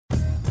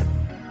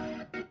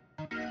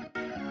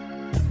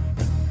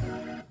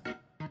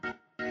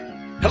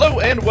Hello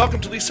and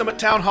welcome to Lee Summit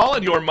Town Hall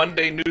and your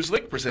Monday News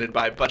Link presented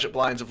by Budget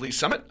Blinds of Lee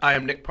Summit. I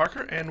am Nick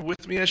Parker, and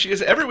with me as she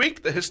is every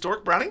week, the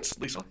historic Brownings,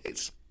 Lisa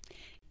Hayes.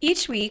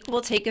 Each week, we'll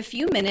take a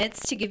few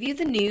minutes to give you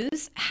the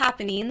news,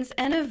 happenings,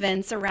 and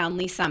events around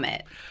Lee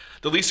Summit.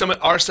 The Lee Summit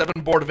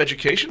R7 Board of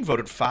Education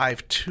voted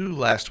 5-2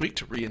 last week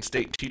to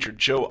reinstate teacher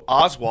Joe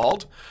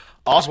Oswald.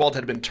 Oswald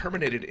had been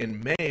terminated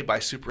in May by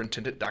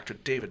Superintendent Dr.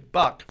 David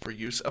Buck for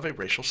use of a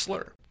racial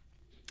slur.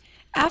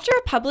 After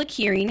a public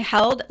hearing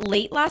held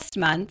late last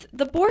month,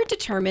 the board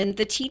determined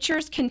the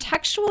teacher's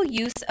contextual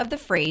use of the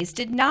phrase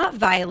did not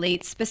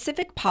violate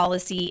specific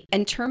policy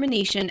and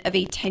termination of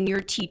a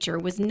tenured teacher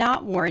was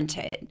not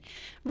warranted.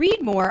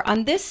 Read more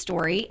on this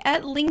story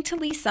at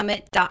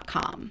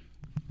linktoleesummit.com.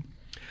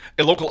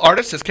 A local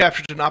artist has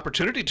captured an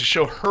opportunity to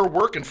show her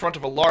work in front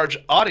of a large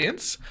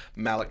audience.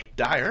 Malik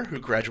Dyer, who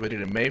graduated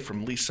in May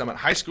from Lee Summit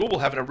High School, will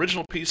have an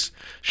original piece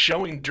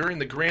showing during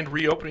the grand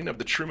reopening of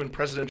the Truman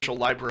Presidential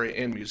Library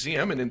and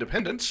Museum in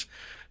Independence.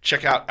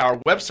 Check out our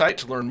website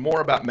to learn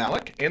more about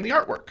Malik and the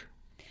artwork.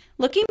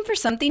 Looking for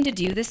something to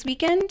do this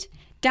weekend?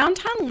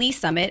 Downtown Lee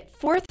Summit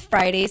 4th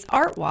Friday's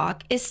Art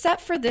Walk is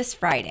set for this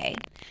Friday.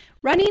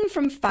 Running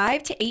from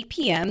 5 to 8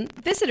 p.m.,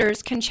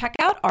 visitors can check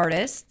out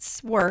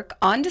artists' work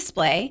on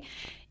display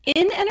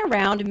in and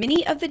around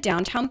many of the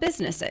downtown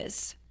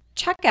businesses.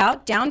 Check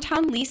out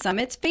Downtown Lee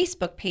Summit's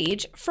Facebook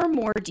page for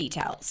more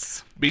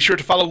details. Be sure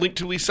to follow Link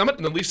to Lee Summit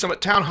and the Lee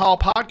Summit Town Hall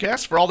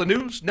podcast for all the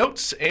news,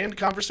 notes, and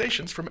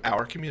conversations from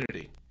our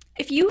community.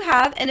 If you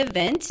have an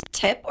event,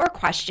 tip, or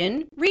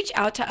question, reach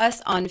out to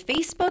us on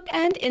Facebook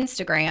and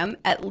Instagram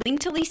at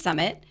Link to Lee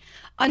Summit,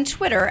 on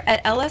Twitter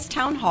at LS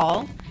Town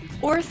Hall,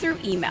 or through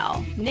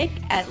email,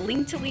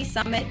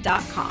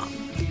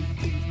 nick@linktoleesummit.com.